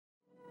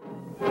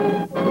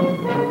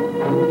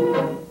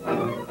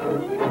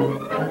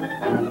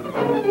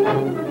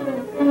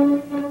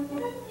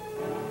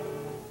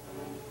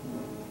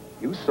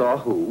You saw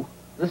who?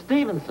 The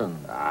Stevenson.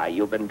 Ah,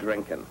 you've been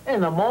drinking.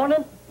 In the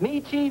morning?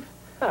 Me, Chief?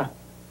 Huh.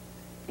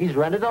 He's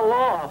rented a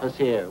law office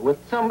here with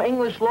some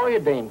English lawyer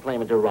dame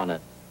claiming to run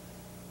it.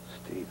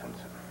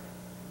 Stevenson.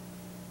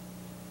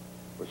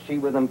 Was she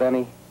with him,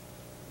 Benny?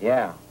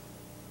 Yeah.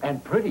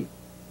 And pretty.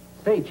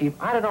 Say, Chief,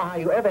 I don't know how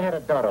you ever had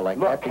a daughter like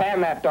that. Look,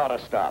 can that daughter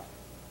stop?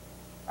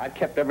 I've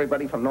kept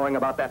everybody from knowing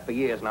about that for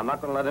years, and I'm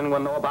not going to let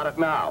anyone know about it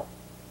now.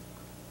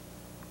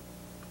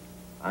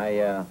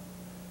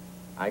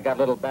 I got a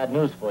little bad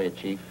news for you,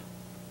 Chief.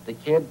 The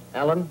kid,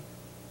 Ellen,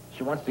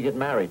 she wants to get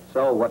married.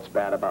 So what's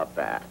bad about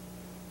that?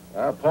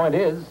 Point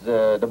is,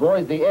 the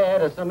boy's the heir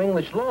to some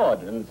English lord,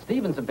 and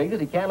Stevenson figures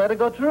he can't let her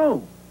go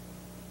through.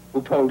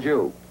 Who told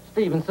you?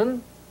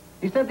 Stevenson.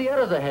 He sent the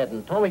others ahead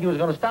and told me he was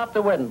going to stop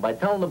the wedding by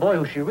telling the boy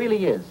who she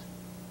really is.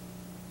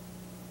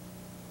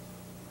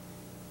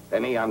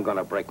 Benny, I'm going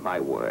to break my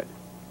word.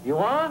 You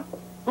are?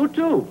 Who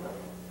to?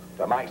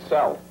 To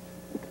myself.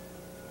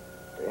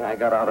 The day I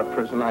got out of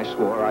prison, I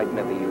swore I'd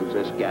never use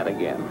this gat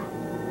again.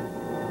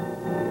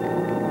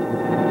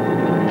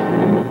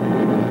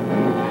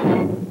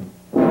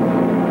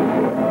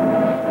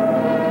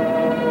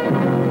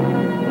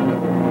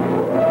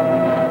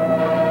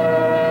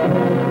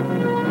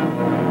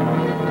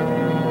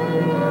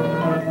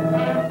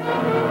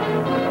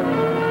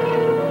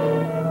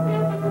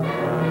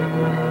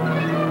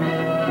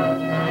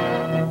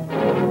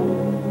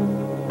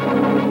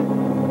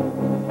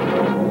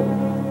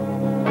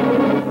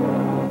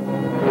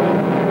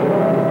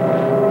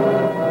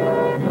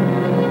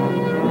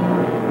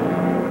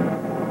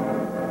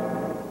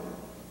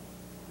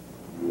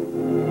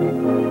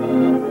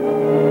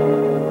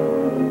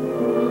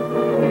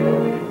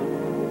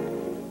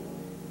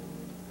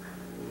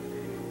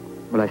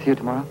 See you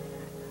tomorrow?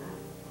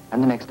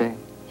 And the next day?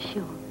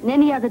 Sure. And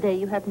any other day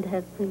you happen to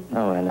have free.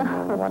 Oh, Ellen,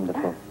 you're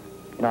wonderful.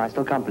 You know, I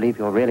still can't believe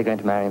you're really going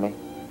to marry me.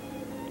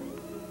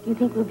 Do you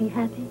think we'll be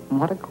happy?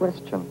 What a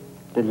question.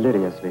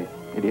 Deliriously,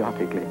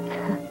 idiotically.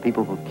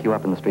 People will queue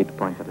up in the street to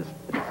point at us.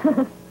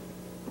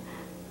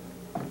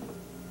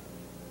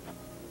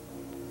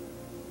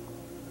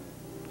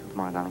 Till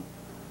tomorrow, darling.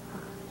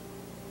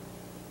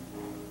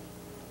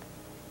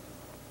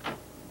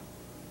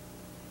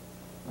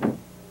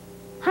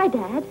 Hi,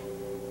 Dad.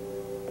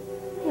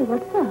 Hey,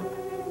 what's up?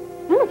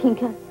 You're looking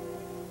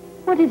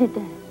What is it,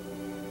 Dad?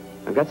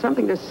 I've got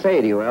something to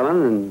say to you,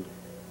 Ellen, and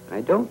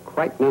I don't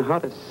quite know how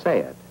to say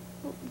it.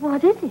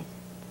 What is it?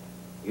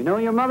 You know,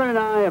 your mother and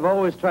I have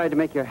always tried to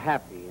make you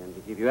happy and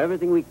to give you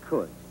everything we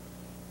could.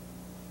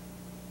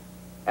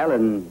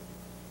 Ellen,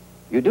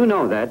 you do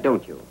know that,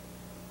 don't you?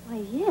 Why,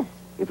 yes.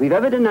 If we've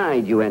ever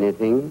denied you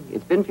anything,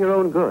 it's been for your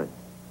own good.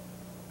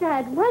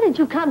 Dad, why didn't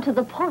you come to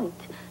the point?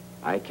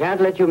 I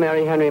can't let you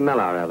marry Henry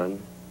Millar, Ellen.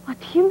 What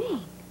do you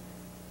mean?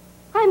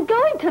 I'm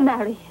going to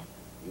marry him.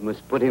 You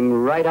must put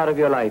him right out of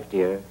your life,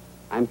 dear.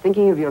 I'm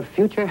thinking of your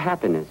future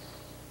happiness.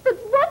 But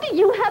what do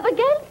you have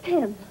against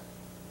him?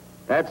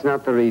 That's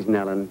not the reason,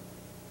 Ellen.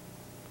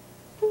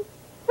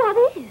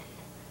 What is?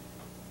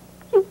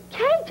 You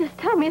can't just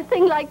tell me a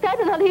thing like that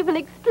and not even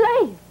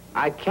explain.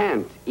 I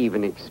can't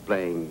even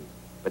explain.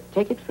 But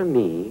take it from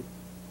me,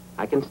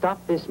 I can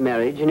stop this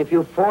marriage, and if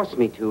you force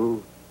me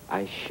to,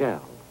 I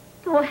shall.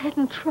 Go ahead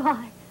and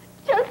try.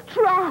 Just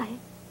try.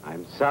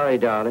 I'm sorry,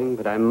 darling,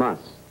 but I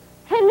must.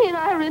 Henry and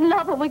I are in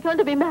love and we're going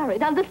to be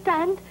married,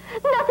 understand?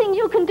 Nothing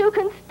you can do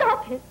can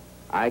stop it.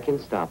 I can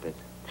stop it.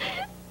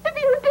 If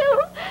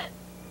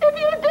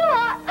you do,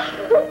 I...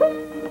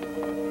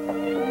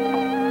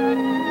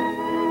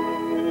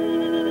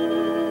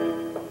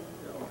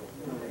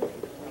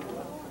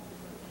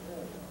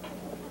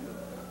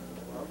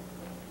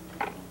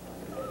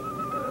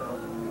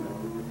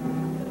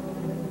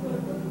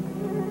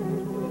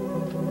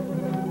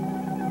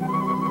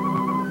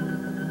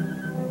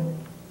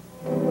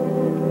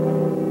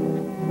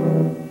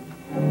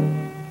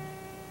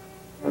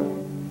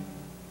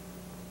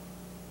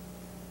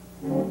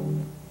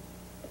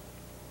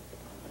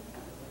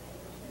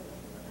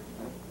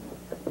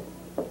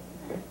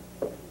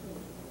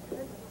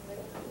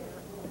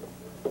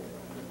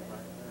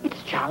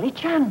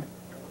 Chan.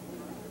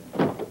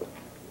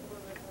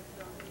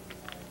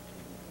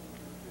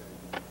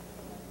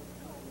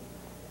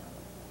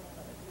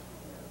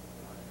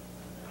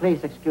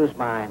 Please excuse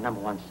my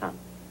 #1 son.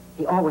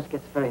 He always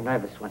gets very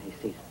nervous when he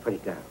sees a pretty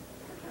girl.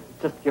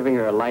 Just giving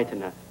her a light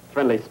and a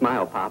friendly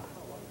smile, Pop.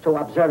 To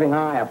observing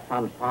eye, a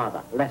fond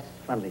father. Less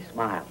friendly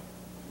smile.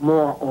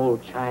 More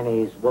old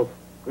Chinese wolf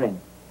grin.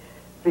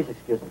 Please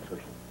excuse the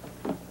intrusion.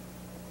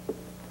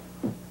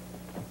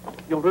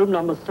 Your room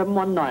number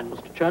 719,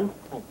 Mr. Chen.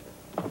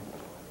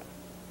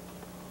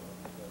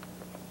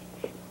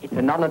 It's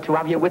an honor to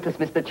have you with us,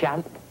 Mr.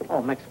 Chan.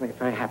 Oh, makes me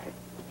very happy.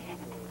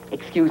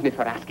 Excuse me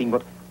for asking,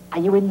 but are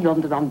you in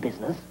London on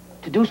business?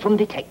 To do some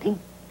detecting?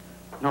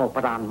 No,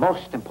 but on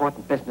most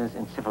important business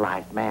in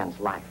civilized man's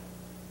life.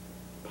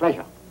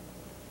 Pleasure.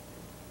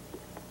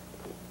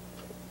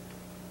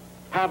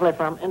 Apparently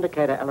from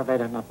indicator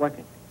elevator not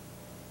working.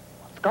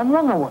 What's gone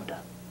wrong, I wonder?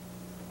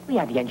 We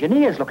had the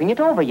engineers looking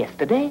it over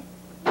yesterday.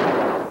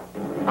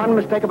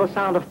 Unmistakable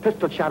sound of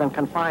pistol shot in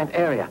confined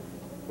area.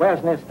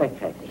 Where's near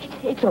staircase?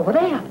 It's over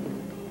there.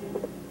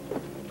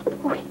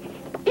 Oh,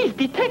 he's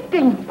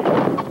detecting. Get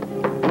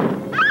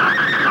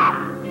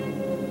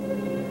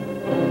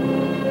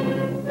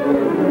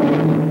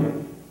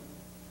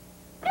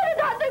a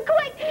doctor,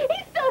 quick!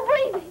 He's still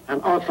breathing.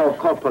 And also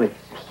call police.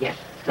 Yes,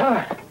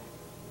 sir.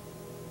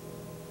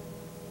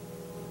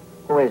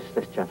 Who is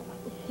this gentleman?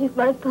 He's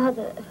my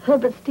father,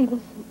 Herbert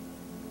Stevenson.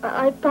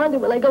 I found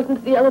him when I got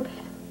into the elevator.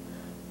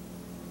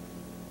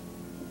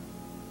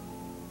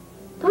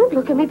 Don't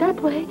look at me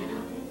that way.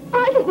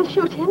 I didn't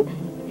shoot him.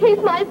 He's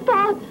my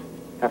father.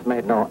 Have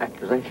made no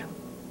accusation.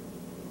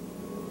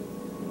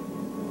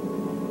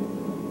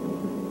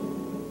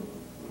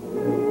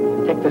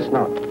 Take this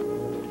note.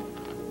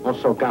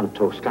 Also gun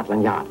to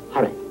Scotland Yard.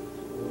 Hurry.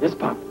 Yes,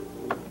 Pop.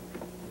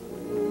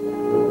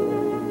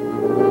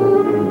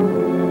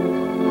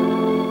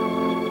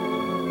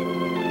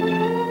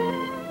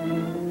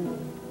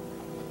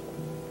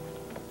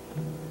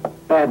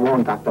 Bad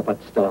wound, Doctor,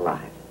 but still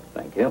alive.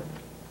 Thank you.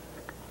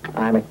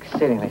 I'm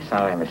exceedingly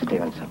sorry, Miss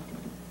Stevenson.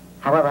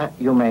 However,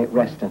 you may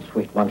rest in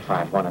Suite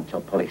 151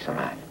 until police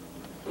arrive.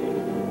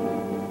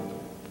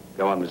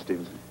 Go on, Miss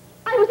Stevenson.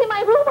 I was in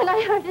my room when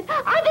I heard it.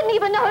 I didn't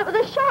even know it was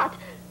a shot.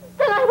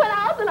 Then I went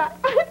out and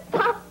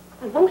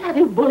I won't have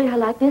you bully her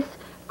like this.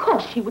 Of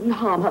course she wouldn't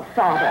harm her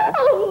father.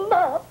 Oh,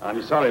 Mom.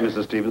 I'm sorry,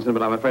 Mrs. Stevenson,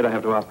 but I'm afraid I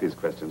have to ask these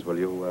questions. Will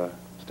you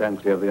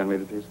stand clear of the young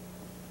lady, please?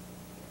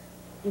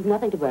 You've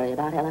nothing to worry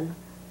about, Ellen.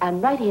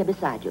 I'm right here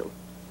beside you.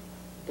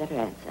 Better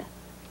answer.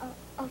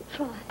 I'll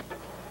try.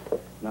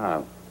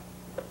 Now,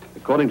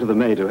 according to the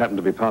maid who happened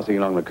to be passing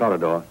along the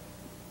corridor,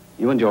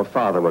 you and your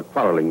father were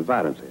quarreling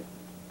violently.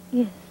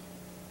 Yes,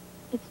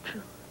 it's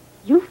true.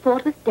 You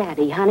fought with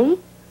Daddy, honey.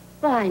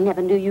 Well, I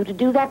never knew you to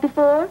do that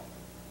before.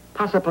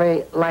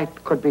 Possibly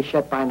light could be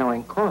shed by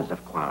knowing cause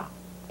of quarrel.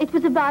 It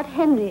was about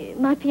Henry,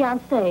 my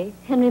fiancé,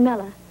 Henry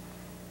Miller.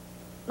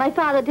 My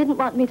father didn't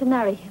want me to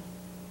marry him.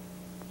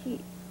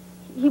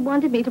 He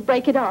wanted me to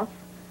break it off.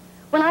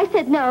 When I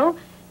said no,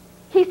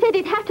 he said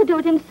he'd have to do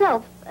it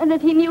himself, and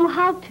that he knew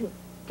how to.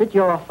 Did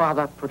your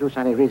father produce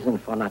any reason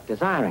for not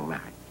desiring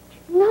marriage?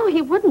 No,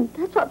 he wouldn't.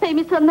 That's what made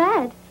me so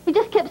mad. He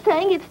just kept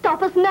saying he'd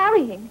stop us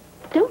marrying.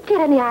 Don't get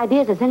any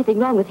ideas there's anything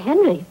wrong with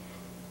Henry.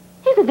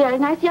 He's a very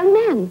nice young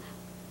man.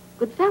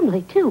 Good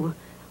family, too.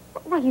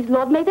 Why, he's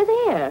Lord Mayor's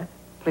heir.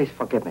 Please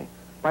forgive me,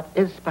 but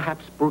is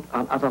perhaps boot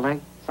on other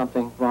leg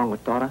something wrong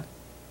with daughter?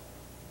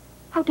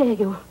 How dare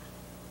you?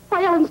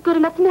 Why, Ellen's good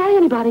enough to marry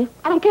anybody.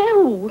 I don't care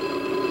who.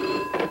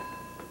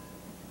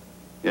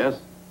 Yes?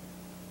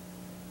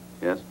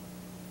 Yes?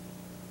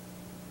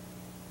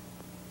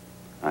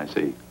 I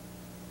see.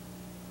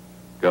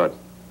 Good.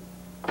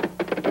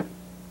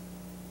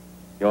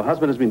 Your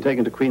husband has been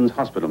taken to Queen's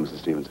Hospital, Mrs.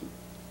 Stevenson.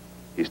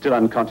 He's still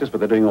unconscious, but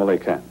they're doing all they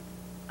can.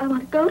 I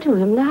want to go to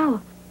him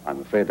now.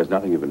 I'm afraid there's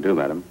nothing you can do,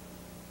 madam.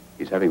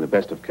 He's having the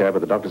best of care, but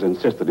the doctors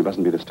insist that he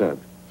mustn't be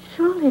disturbed.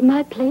 Surely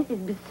my place is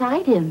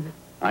beside him.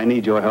 I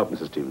need your help,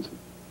 Mrs. Stevenson.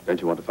 Don't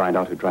you want to find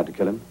out who tried to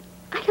kill him?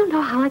 I don't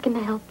know how I can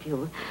help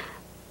you.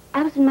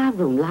 I was in my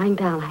room, lying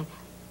down.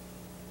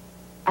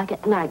 I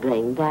get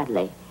migraine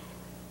badly.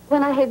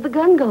 When I heard the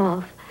gun go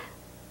off,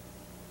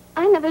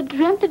 I never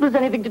dreamt it was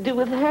anything to do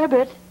with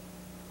Herbert.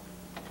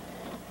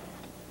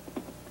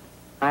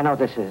 I know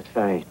this is a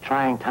very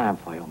trying time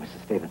for you,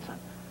 Mrs. Stevenson.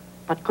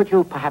 But could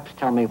you perhaps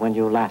tell me when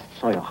you last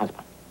saw your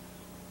husband?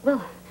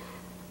 Well,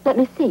 let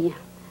me see.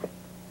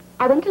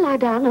 I went to lie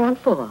down around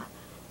 4.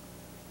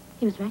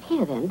 He was right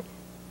here then,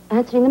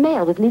 answering the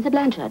mail with Lisa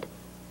Blanchard.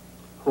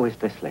 Who is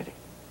this lady?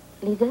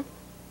 Lisa?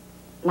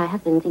 My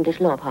husband's English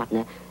law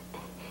partner.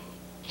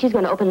 She's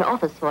going to open an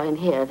office for him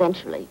here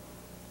eventually.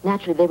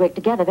 Naturally, they work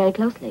together very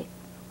closely.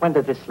 When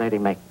did this lady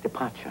make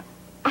departure?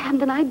 I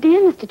haven't an idea,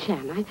 Mr.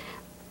 Chan.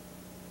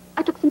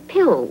 I took some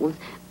pills.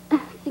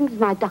 Things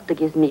my doctor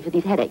gives me for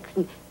these headaches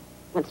and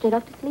went straight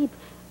off to sleep.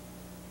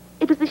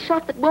 It was the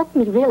shot that woke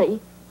me, really.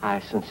 I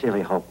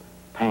sincerely hope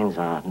pains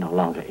are no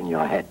longer in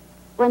your head.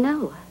 Well,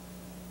 no.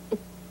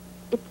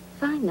 It's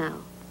fine now.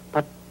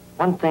 But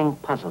one thing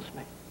puzzles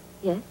me.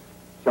 Yes?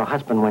 Your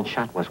husband, when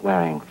shot, was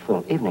wearing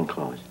full evening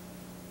clothes.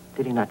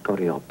 Did he not go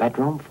to your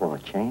bedroom for a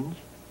change?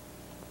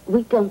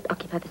 We don't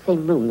occupy the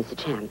same room, Mr.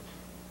 Chan.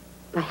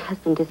 My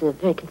husband is a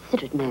very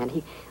considerate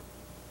man.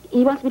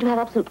 He wants me to have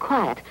absolute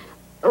quiet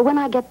when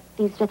I get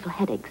these dreadful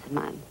headaches of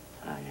mine.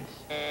 Ah,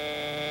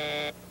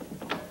 yes.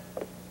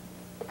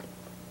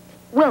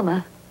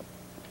 Wilma.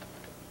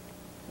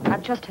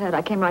 I've just heard.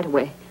 I came right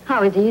away.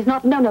 How is he? He's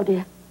not... No,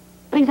 dear.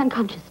 But he's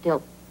unconscious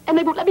still. And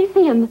they won't let me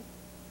see him.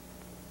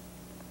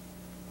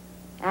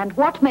 And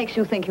what makes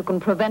you think you can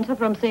prevent her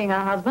from seeing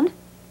her husband?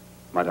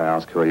 Might I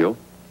ask, who are you?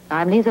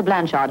 I'm Lisa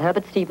Blanchard,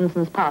 Herbert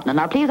Stevenson's partner.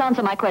 Now, please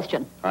answer my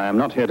question. I am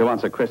not here to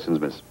answer questions,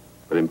 miss.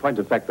 But in point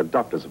of fact, the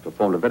doctors have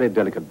performed a very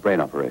delicate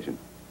brain operation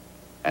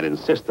and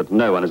insist that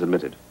no one is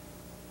admitted.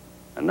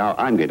 And now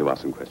I'm going to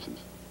ask some questions.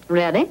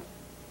 Really?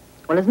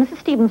 Well, as Mrs.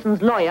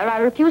 Stevenson's lawyer, I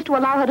refuse to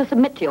allow her to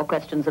submit to your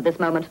questions at this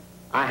moment.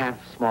 I have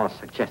a small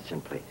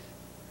suggestion, please.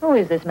 Who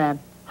is this man?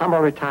 Humble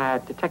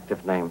retired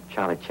detective named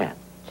Charlie Chan.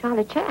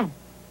 Charlie Chan.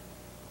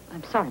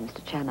 I'm sorry,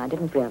 Mr. Chan, I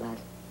didn't realize.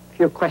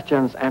 Few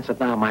questions answered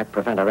now might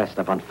prevent arrest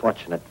of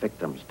unfortunate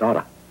victim's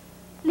daughter.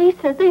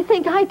 Lisa, they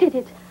think I did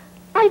it.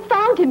 I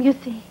found him, you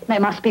see. They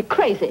must be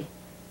crazy.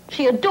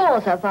 She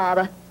adores her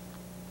father.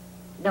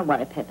 Don't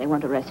worry, Pet. They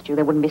won't arrest you.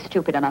 They wouldn't be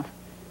stupid enough.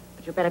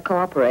 But you better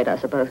cooperate, I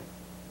suppose.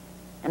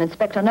 And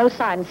Inspector, no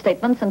signed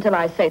statements until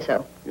I say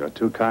so. You're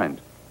too kind.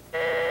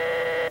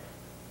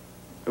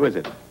 Who is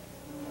it?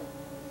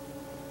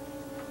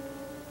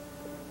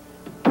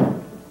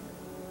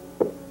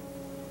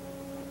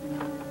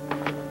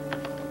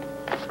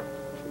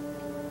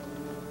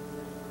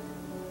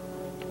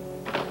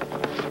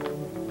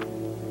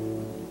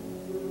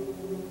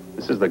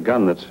 This is the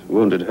gun that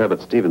wounded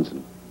Herbert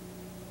Stevenson.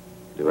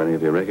 Do any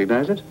of you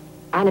recognize it?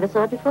 I never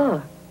saw it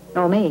before.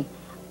 Nor me.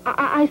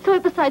 I saw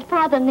it beside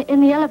Father in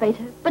the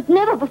elevator, but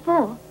never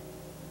before.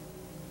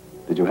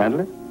 Did you handle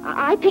it?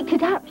 I picked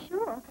it up,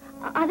 sure.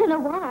 I don't know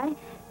why.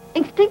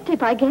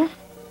 Instinctive, I guess.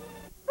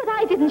 But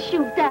I didn't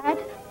shoot Dad.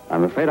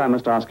 I'm afraid I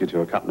must ask you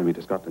to accompany me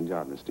to Scotland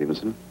Yard, Miss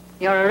Stevenson.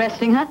 You're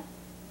arresting her?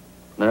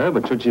 No,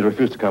 but should she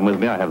refuse to come with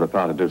me, I have the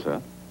power to do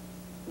so.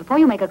 Before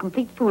you make a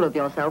complete fool of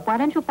yourself, why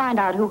don't you find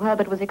out who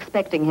Herbert was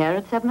expecting here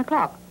at 7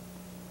 o'clock?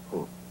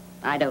 Who?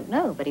 I don't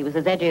know, but he was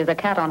as edgy as a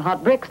cat on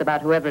hot bricks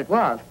about whoever it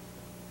was.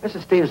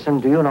 Mrs.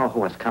 Stevenson, do you know who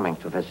was coming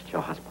to visit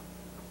your husband?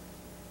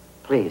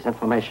 Please,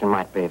 information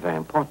might be very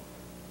important.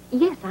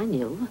 Yes, I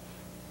knew.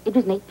 It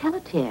was Nate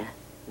Pelletier.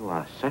 You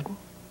are certain?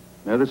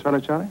 Know this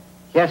fellow, Charlie?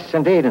 Yes,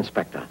 indeed,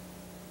 Inspector.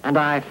 And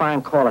I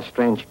find call a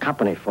strange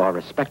company for a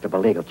respectable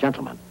legal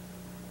gentleman.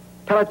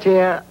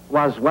 Pelletier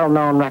was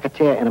well-known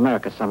racketeer in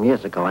America some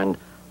years ago, and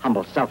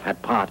humble self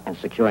had part in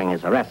securing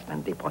his arrest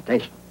and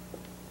deportation.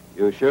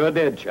 You sure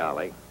did,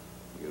 Charlie.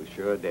 You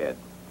sure did.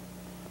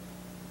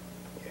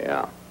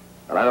 Yeah.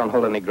 But I don't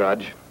hold any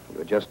grudge. You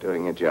were just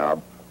doing your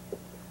job.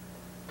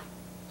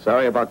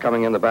 Sorry about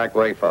coming in the back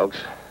way, folks.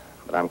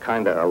 But I'm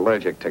kind of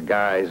allergic to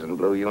guys in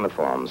blue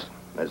uniforms.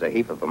 There's a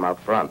heap of them out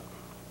front.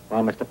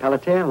 Well, Mr.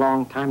 Pelletier,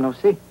 long time no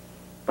see.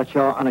 But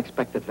your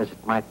unexpected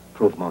visit might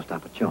prove most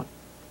opportune.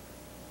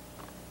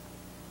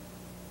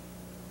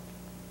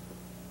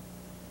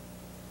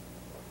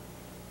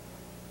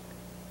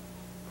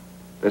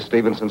 This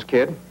Stevenson's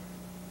kid?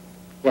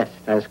 Yes,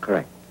 that is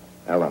correct.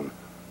 Ellen.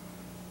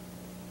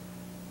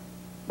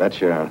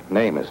 That's your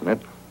name, isn't it?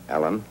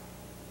 Ellen?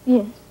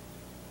 Yes.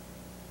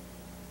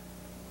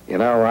 You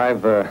know,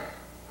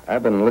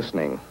 I've been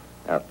listening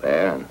out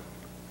there, and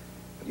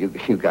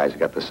you guys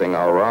got this thing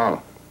all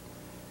wrong.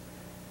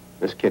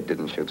 This kid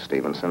didn't shoot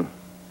Stevenson.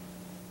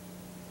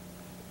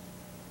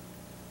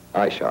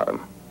 I shot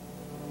him.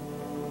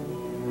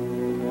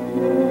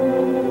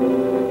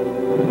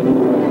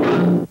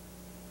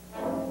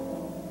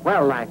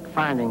 Well, like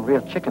finding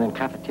real chicken in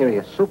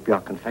cafeteria soup, your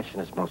confession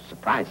is most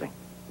surprising.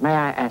 May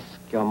I ask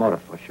your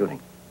motive for shooting?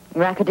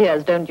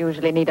 Racketeers don't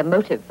usually need a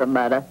motive for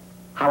murder.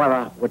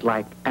 However, would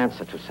like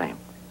answer to same.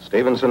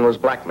 Stevenson was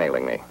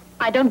blackmailing me.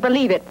 I don't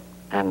believe it.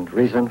 And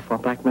reason for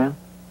blackmail?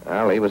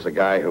 Well, he was the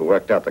guy who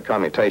worked out the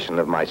commutation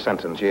of my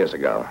sentence years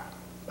ago.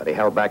 But he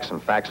held back some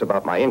facts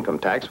about my income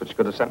tax, which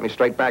could have sent me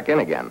straight back in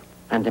again.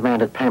 And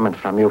demanded payment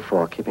from you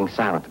for keeping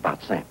silent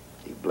about same.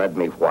 He bled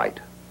me white.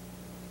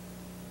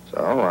 So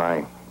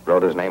I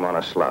wrote his name on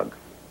a slug.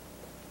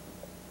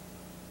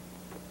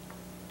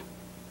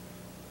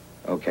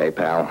 Okay,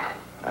 pal.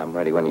 I'm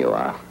ready when you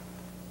are.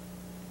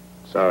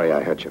 Sorry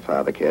I hurt your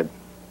father, kid.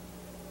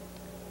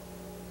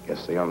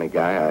 Guess the only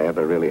guy I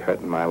ever really hurt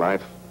in my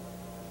life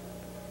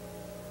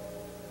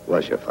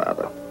was your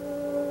father.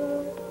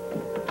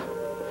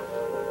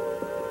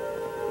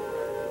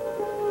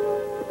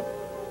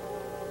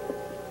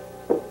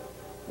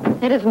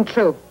 It isn't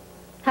true.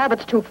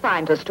 Herbert's too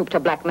fine to stoop to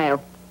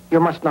blackmail.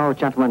 You must know a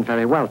gentleman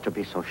very well to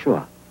be so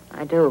sure.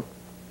 I do.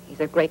 He's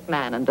a great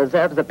man and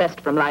deserves the best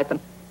from life, and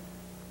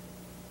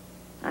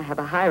I have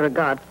a high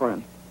regard for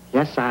him.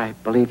 Yes, I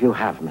believe you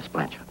have, Miss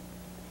Blanchard.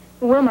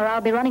 Wilmer,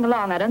 I'll be running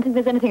along. I don't think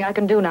there's anything I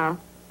can do now.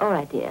 All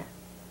right, dear.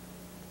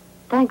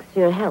 Thanks for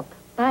your help.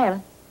 Bye,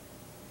 Ellen.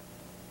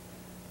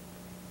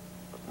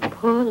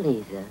 Poor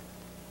Lisa.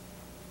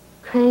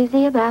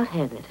 Crazy about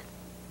Herbert.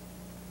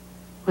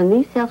 When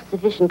these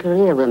self-sufficient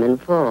career women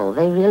fall,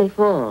 they really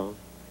fall.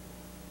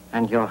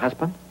 And your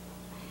husband?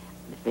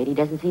 I'm afraid he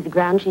doesn't see the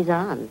ground she's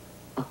on.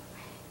 Oh,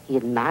 he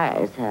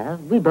admires her.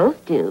 We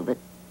both do, but...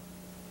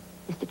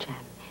 Mr. Chan,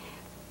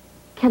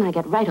 can I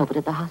get right over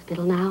to the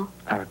hospital now?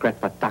 I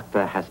regret, but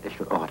doctor has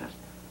issued orders.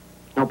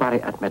 Nobody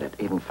admitted,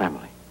 even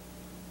family.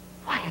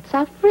 Why, it's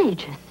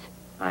outrageous.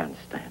 I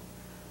understand.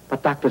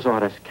 But doctor's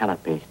orders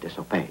cannot be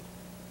disobeyed.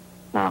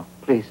 Now,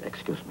 please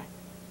excuse me,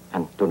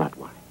 and do not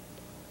worry.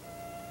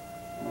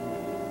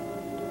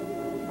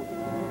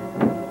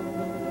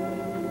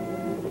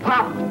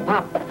 Pop!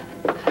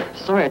 Pop!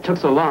 Sorry it took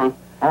so long.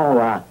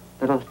 Oh,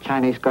 little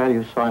Chinese girl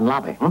you saw in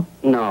lobby, hmm?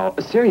 No,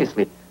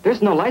 seriously.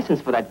 There's no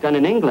license for that gun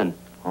in England.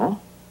 Oh?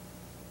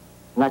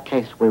 In that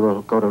case, we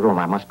will go to room.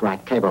 I must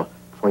write cable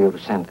for you to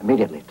send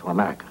immediately to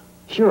America.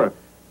 Sure.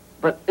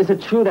 But is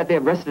it true that they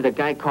arrested a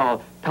guy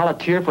called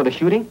Pelletier for the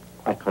shooting?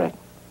 Quite correct.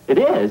 It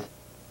is?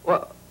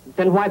 Well,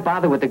 then why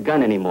bother with the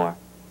gun anymore?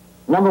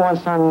 Number one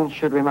son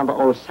should remember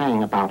old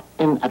saying about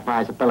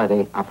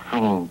inadvisability of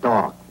hanging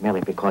dog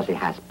merely because he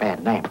has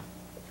bad name.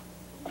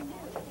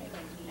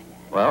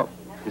 Well,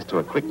 here's to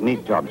a quick,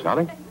 neat job,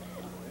 Charlie.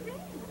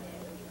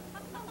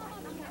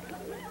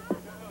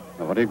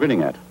 Now, what are you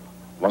grinning at?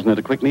 Wasn't it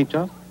a quick, neat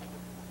job?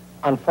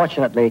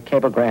 Unfortunately,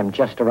 cablegram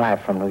just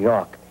arrived from New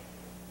York.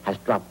 Has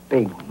dropped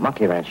big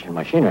monkey wrench in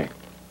machinery.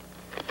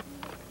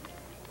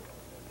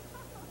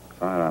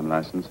 Firearm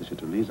license issued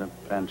to Lisa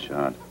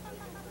Blanchard,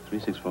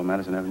 364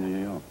 Madison Avenue,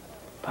 New York.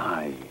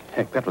 By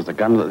heck, that was the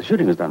gun that the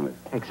shooting was done with.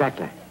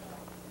 Exactly.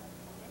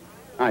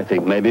 I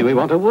think maybe we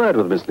want a word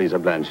with Miss Lisa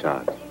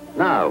Blanchard.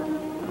 Now.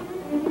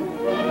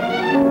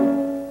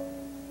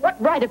 What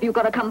right have you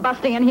got to come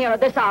busting in here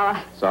at this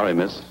hour? Sorry,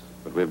 miss,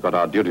 but we've got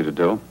our duty to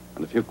do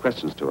and a few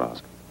questions to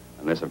ask.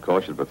 Unless, of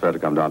course, you'd prefer to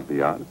come down to the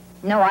yard.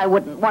 No, I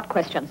wouldn't. What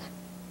questions?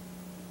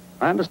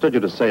 I understood you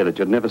to say that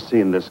you'd never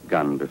seen this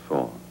gun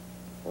before.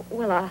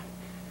 Well,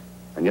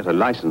 And yet a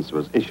license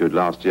was issued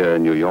last year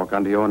in New York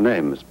under your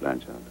name, Miss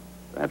Blanchard.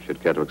 Perhaps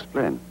you'd care to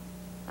explain.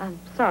 I'm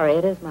sorry,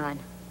 it is mine.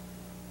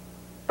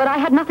 But I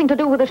had nothing to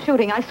do with the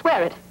shooting, I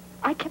swear it.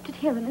 I kept it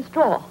here in this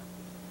drawer.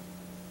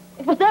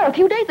 It was there a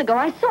few days ago.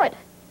 I saw it.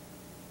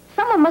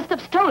 Someone must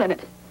have stolen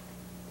it.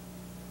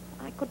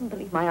 I couldn't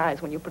believe my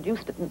eyes when you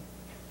produced it and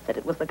said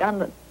it was the gun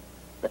that...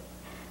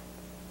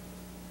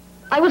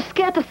 I was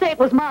scared to say it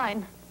was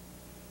mine.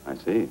 I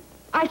see.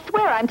 I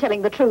swear I'm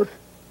telling the truth.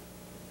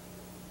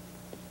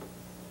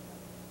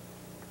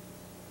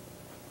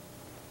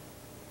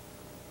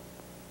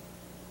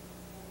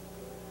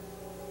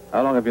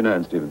 How long have you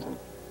known Stevenson?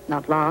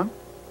 Not long.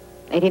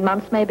 18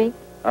 months, maybe,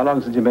 How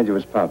long since you made you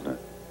his partner?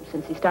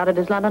 since he started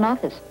his London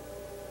office.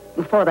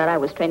 Before that, I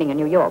was training in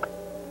New York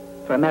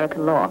for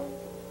American law.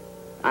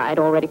 I'd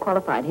already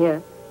qualified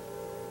here.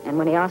 And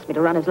when he asked me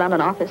to run his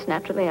London office,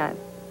 naturally,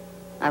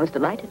 I was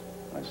delighted.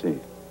 I see.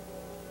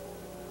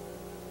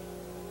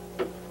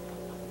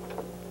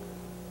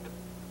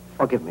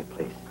 Forgive me,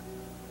 please.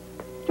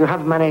 Do you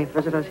have many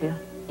visitors here?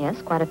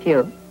 Yes, quite a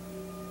few.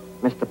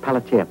 Mr.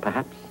 Pelletier,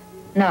 perhaps?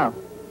 No.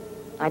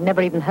 I'd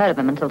never even heard of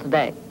him until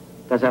today.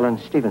 Does Ellen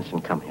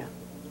Stevenson come here?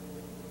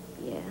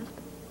 Yes.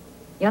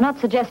 You're not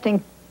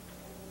suggesting...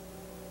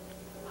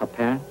 Her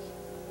parents?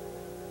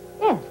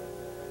 Yes.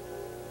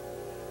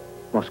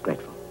 Most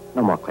grateful.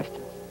 No more questions.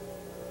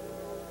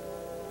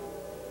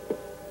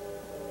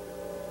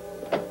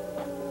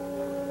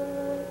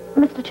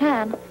 Mr.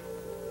 Chan,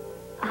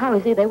 how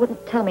is he? They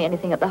wouldn't tell me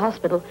anything at the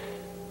hospital.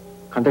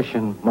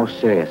 Condition most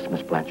serious,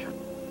 Miss Blanchard.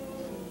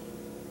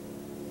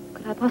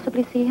 Could I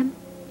possibly see him?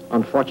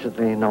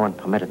 Unfortunately, no one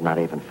permitted, not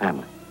even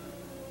family.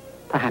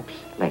 Perhaps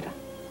later.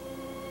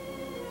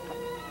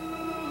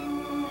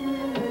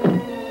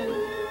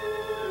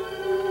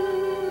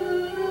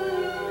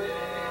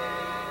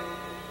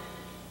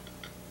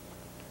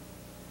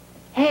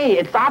 Hey,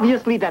 it's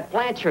obviously that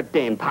Blanchard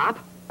dame, Pop.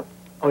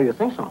 Oh, you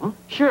think so, huh?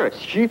 Sure,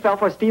 she fell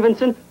for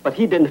Stevenson, but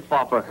he didn't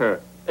fall for her.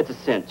 It's a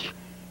cinch.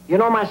 You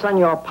know, my son,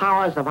 your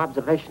powers of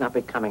observation are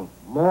becoming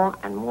more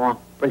and more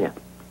brilliant.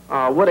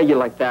 What are you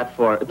like that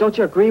for? Don't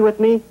you agree with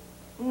me?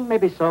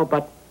 Maybe so,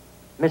 but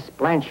Miss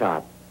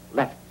Blanchard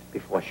left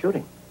before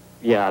shooting.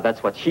 Yeah,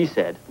 that's what she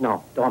said.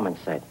 No, Dorman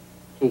said.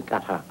 He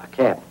got her a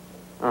cab.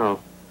 Oh.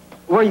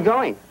 Where are you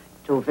going?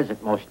 To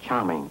visit most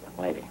charming young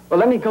lady. Well,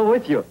 let me go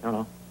with you.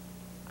 No.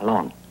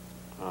 Alone.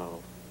 Oh.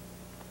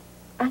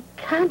 I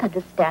can't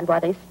understand why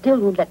they still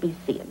won't let me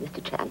see him,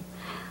 Mr. Chan.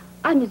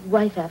 I'm his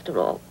wife, after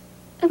all.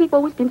 And we've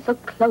always been so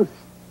close.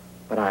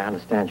 But I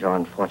understand your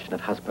unfortunate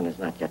husband is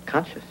not yet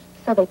conscious.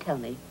 So they tell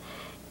me.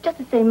 Just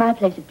the same, my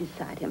place is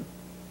beside him.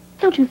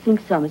 Don't you think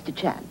so, Mr.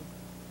 Chan?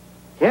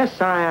 Yes,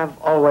 I have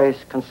always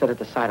considered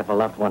the sight of a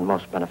loved one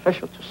most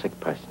beneficial to sick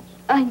persons.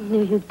 I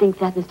knew you'd think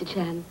that, Mr.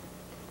 Chan.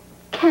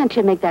 Can't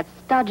you make that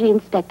stodgy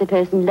inspector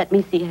person let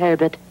me see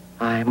Herbert?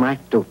 I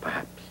might do,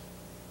 perhaps.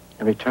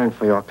 In return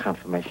for your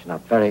confirmation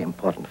of a very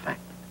important fact.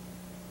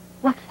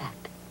 What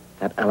fact?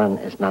 That Ellen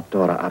is not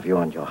daughter of you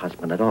and your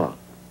husband at all.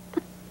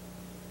 But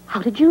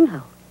how did you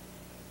know?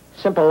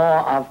 Simple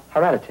law of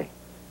heredity.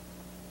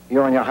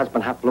 You and your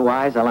husband have blue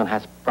eyes, Ellen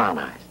has brown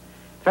eyes.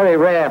 Very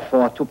rare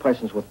for two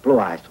persons with blue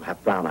eyes to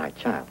have brown-eyed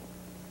child.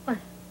 Well,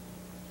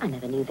 I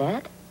never knew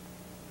that.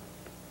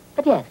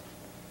 But yes,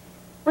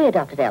 we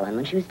adopted Ellen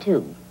when she was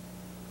 2.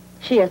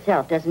 She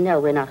herself doesn't know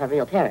we're not her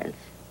real parents.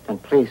 Then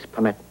please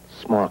permit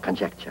small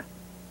conjecture.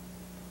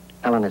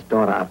 Ellen is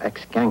daughter of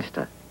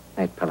ex-gangster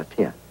named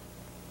Pelletier.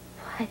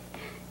 Why,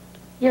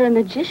 you're a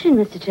magician,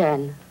 Mr.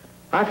 Chan.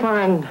 I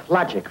find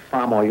logic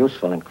far more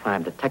useful in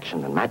crime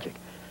detection than magic.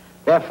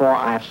 Therefore,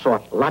 I have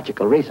sought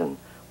logical reason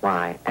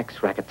why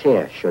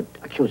ex-racketeer should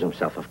accuse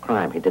himself of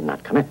crime he did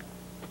not commit.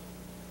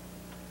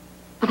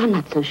 But I'm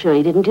not so sure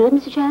he didn't do it,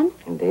 Mr. Chan.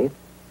 Indeed?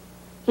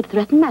 He'd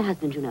threatened my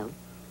husband, you know.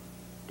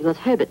 Because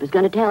Herbert was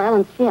going to tell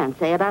Ellen's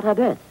fiancé about her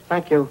birth.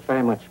 Thank you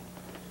very much.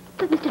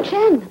 But, Mr.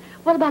 Chen,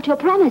 what about your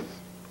promise?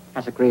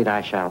 As agreed,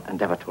 I shall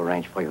endeavor to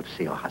arrange for you to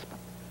see your husband.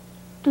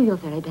 Do your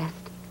very best.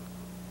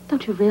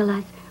 Don't you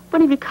realize,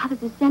 when he recovers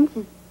his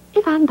senses,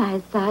 if I'm by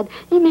his side,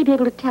 he may be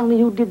able to tell me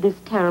who did this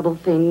terrible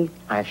thing.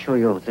 I assure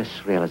you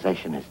this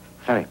realization is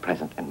very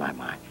present in my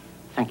mind.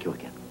 Thank you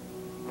again.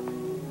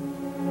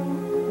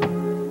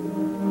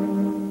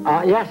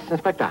 Yes,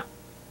 Inspector.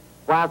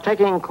 While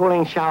taking a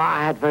cooling shower,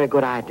 I had a very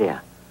good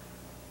idea.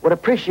 Would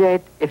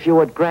appreciate if you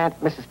would grant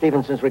Mrs.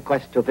 Stevenson's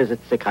request to visit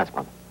sick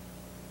husband.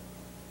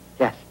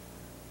 Yes.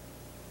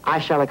 I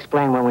shall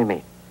explain when we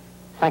meet.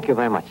 Thank you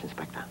very much,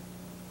 Inspector.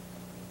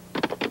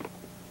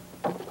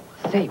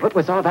 Say, what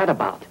was all that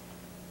about?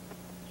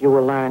 You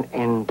will learn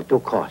in due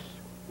course.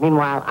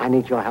 Meanwhile, I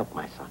need your help,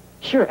 my son.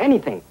 Sure,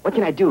 anything. What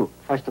can I do?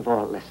 First of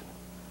all, listen.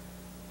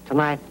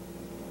 Tonight,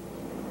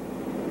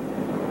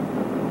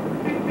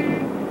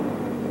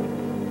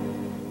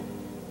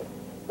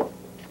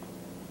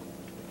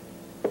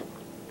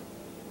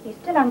 He's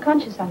still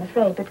unconscious, I'm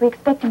afraid, but we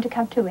expect him to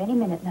come to any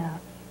minute now.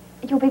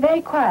 You'll be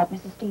very quiet,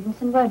 Mrs.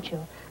 Stevenson, won't you?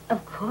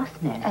 Of course,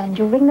 nurse. And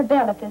you'll ring the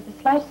bell if there's the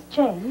slightest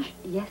change.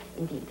 Yes,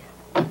 indeed.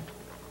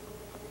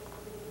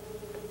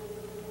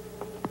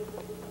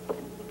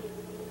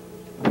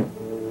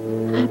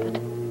 Herbert.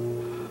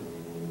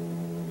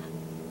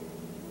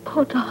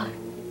 Poor darling.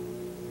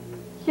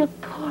 Your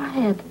poor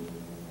head.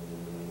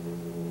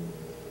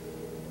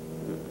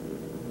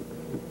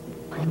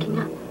 Waking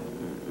up.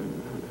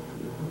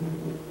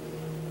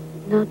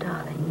 No,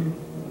 darling.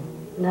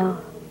 No.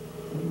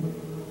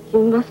 You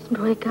mustn't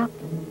wake up.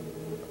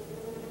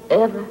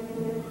 Ever.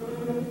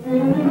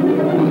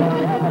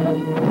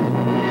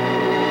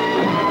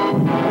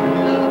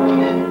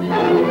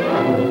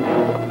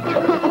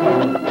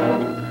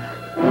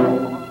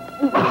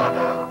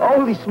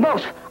 Holy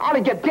smokes!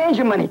 I'll get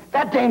danger money.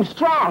 That dame's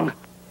strong.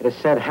 it is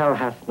said hell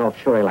hath no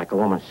fury like a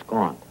woman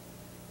scorned.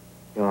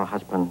 Your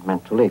husband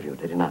meant to leave you,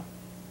 did he not?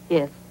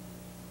 Yes.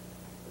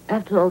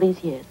 After all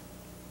these years.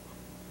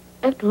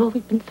 After all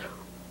we've been through.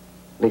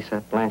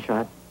 Lisa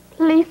Blanchard?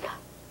 Lisa.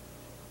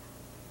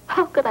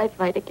 How could I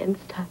fight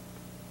against her?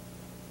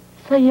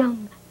 So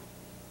young.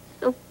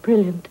 So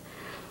brilliant.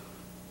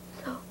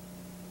 So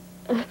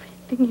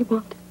everything he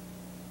wanted.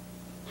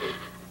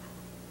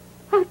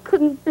 I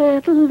couldn't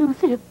bear to lose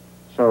him.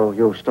 So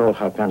you stole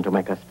her gun to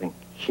make us think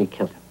she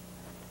killed him.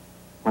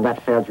 When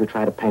that failed, you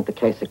tried to paint the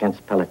case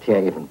against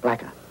Pelletier even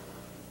blacker.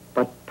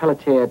 But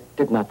Pelletier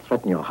did not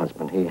threaten your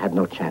husband. He had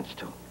no chance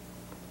to.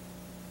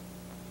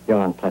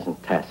 Your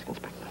unpleasant task,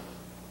 Inspector.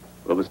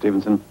 Robert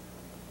Stevenson,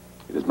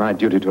 it is my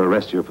duty to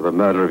arrest you for the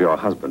murder of your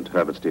husband,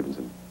 Herbert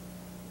Stevenson.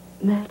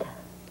 Murder?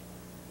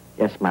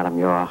 Yes, madam,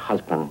 your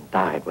husband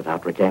died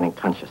without regaining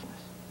consciousness.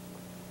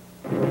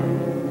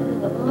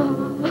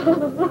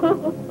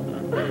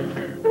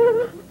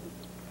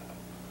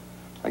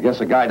 I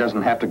guess a guy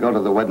doesn't have to go to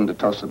the wedding to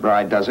toast the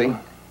bride, does he?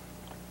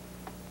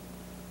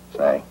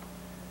 Say,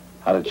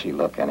 how did she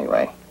look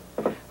anyway?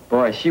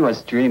 Boy, she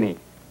was dreamy.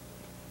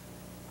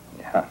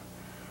 Yeah.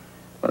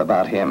 What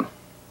about him?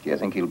 Do you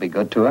think he'll be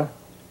good to her?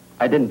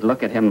 I didn't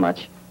look at him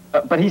much.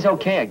 But he's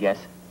okay, I guess.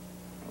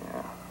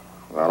 Yeah.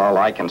 Well, all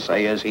I can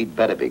say is he'd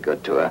better be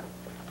good to her.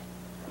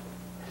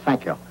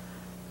 Thank you.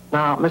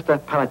 Now,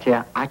 Mr.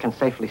 Pelletier, I can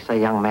safely say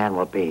young man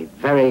will be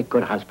very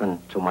good husband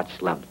to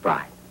much-loved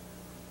bride.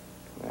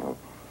 Well,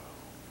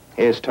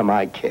 here's to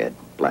my kid,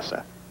 bless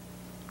her.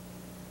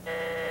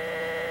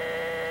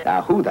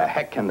 Now, who the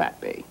heck can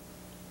that be?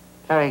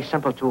 Very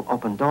simple to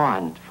open door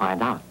and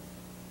find out.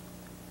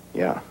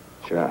 Yeah,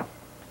 sure.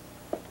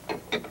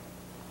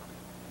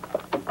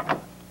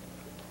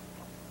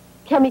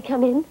 Can we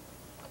come in?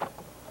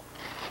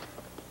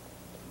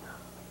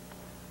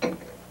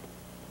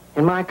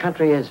 In my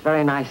country, is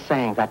very nice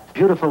saying that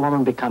beautiful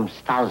woman becomes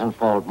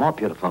thousandfold more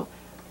beautiful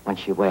when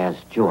she wears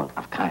jewel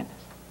of kindness.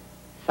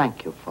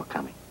 Thank you for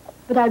coming.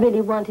 But I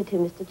really wanted to,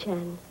 Mr.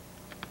 Chan.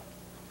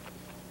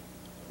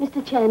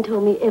 Mr. Chan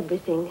told me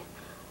everything.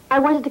 I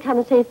wanted to come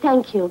and say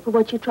thank you for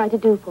what you tried to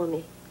do for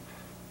me.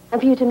 And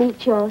for you to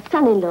meet your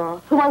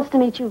son-in-law, who wants to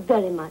meet you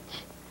very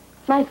much.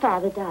 My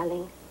father,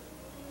 darling.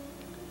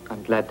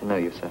 I'm glad to know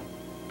you, sir.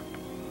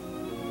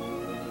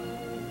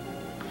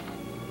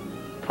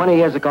 20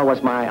 years ago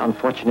was my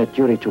unfortunate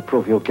duty to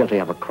prove you guilty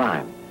of a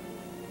crime.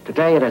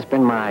 Today it has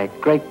been my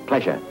great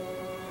pleasure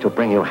to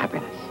bring you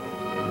happiness.